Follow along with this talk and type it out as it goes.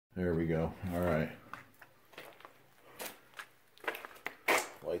There we go. All right.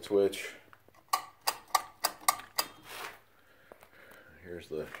 Light switch. Here's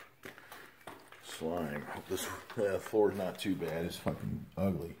the slime. Hope this floor's not too bad. It's fucking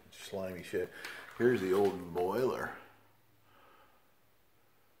ugly, slimy shit. Here's the old boiler.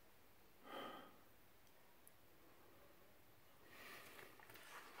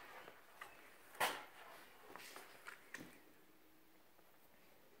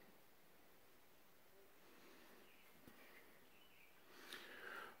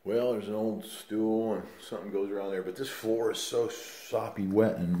 Well, there's an old stool and something goes around there, but this floor is so soppy,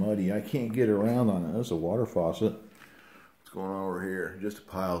 wet, and muddy. I can't get around on it. That's a water faucet. What's going on over here? Just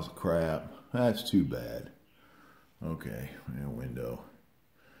piles of crap. That's too bad. Okay, window.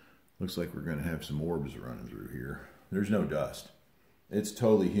 Looks like we're going to have some orbs running through here. There's no dust. It's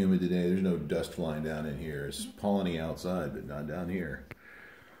totally humid today. There's no dust flying down in here. It's polleny outside, but not down here.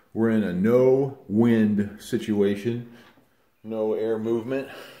 We're in a no wind situation. No air movement.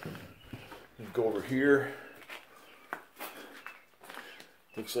 Go over here.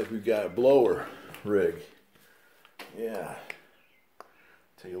 Looks like we've got a blower rig. Yeah.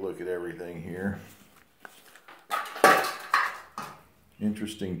 Take a look at everything here.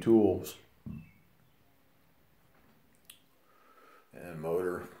 Interesting tools. And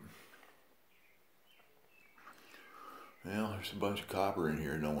motor. Well, there's a bunch of copper in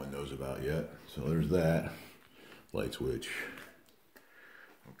here no one knows about yet. So there's that. Light switch.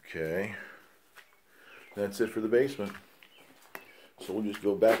 Okay. That's it for the basement. So we'll just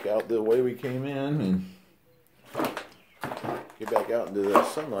go back out the way we came in and get back out into the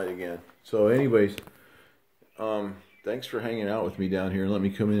sunlight again. So anyways, thanks for hanging out with me down here. Let me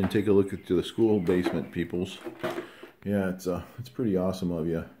come in and take a look at the school basement, peoples. Yeah, it's pretty awesome of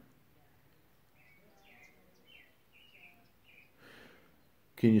you.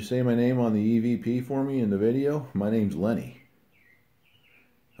 Can you say my name on the EVP for me in the video? My name's Lenny.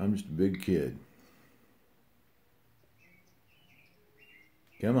 I'm just a big kid.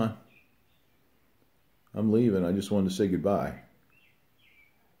 Come on. I'm leaving. I just wanted to say goodbye.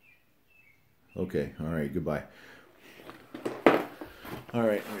 Okay. All right. Goodbye. All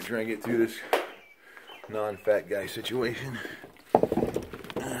right. I'm going to try and get through this non-fat guy situation.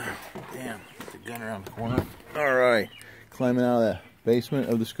 Damn. Get the gun around the corner. All right. Climbing out of that basement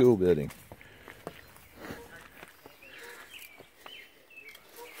of the school building.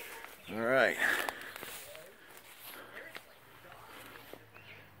 All right.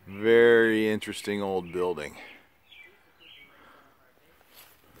 Very interesting old building.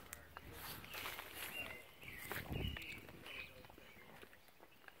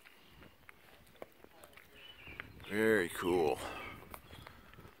 Very cool.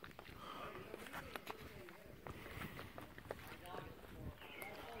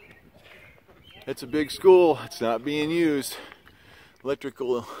 It's a big school. It's not being used.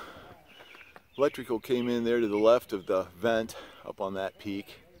 Electrical came in there to the left of the vent up on that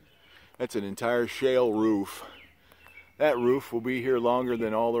peak. That's an entire shale roof. That roof will be here longer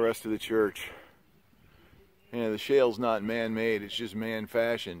than all the rest of the church. Yeah, the shale's not man-made, it's just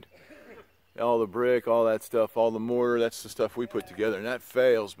man-fashioned. All the brick, all that stuff, all the mortar, that's the stuff we put together. And that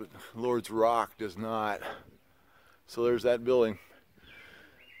fails, but Lord's Rock does not. So there's that building.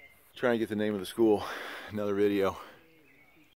 Trying to get the name of the school. Another video.